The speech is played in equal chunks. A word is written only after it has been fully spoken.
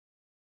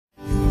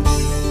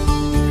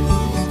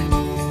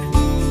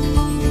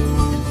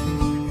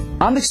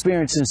I'm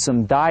experiencing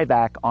some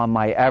dieback on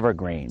my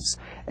evergreens,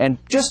 and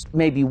just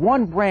maybe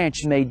one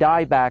branch may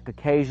die back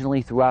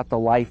occasionally throughout the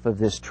life of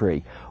this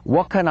tree.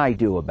 What can I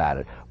do about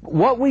it?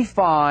 What we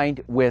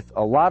find with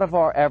a lot of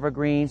our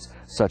evergreens,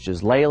 such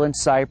as Leyland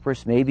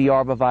cypress, maybe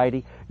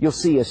arborvitae, you'll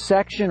see a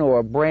section or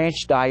a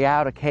branch die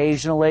out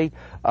occasionally.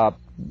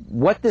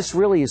 What this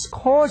really is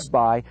caused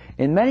by,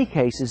 in many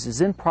cases,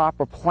 is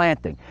improper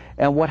planting.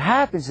 And what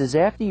happens is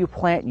after you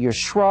plant your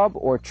shrub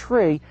or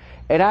tree,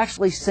 it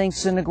actually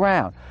sinks in the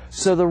ground.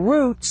 So the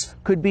roots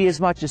could be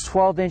as much as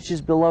 12 inches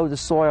below the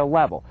soil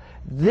level.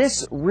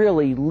 This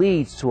really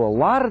leads to a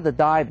lot of the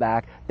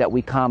dieback that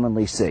we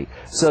commonly see.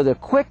 So the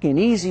quick and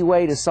easy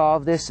way to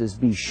solve this is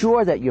be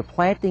sure that you're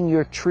planting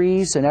your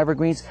trees and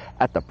evergreens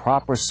at the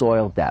proper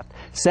soil depth.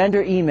 Send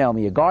or email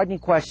me a gardening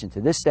question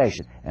to this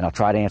station, and I'll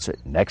try to answer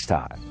it next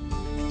time.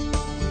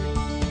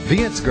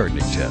 Viette's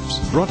Gardening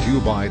Tips, brought to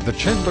you by the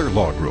Chandler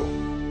Law Group.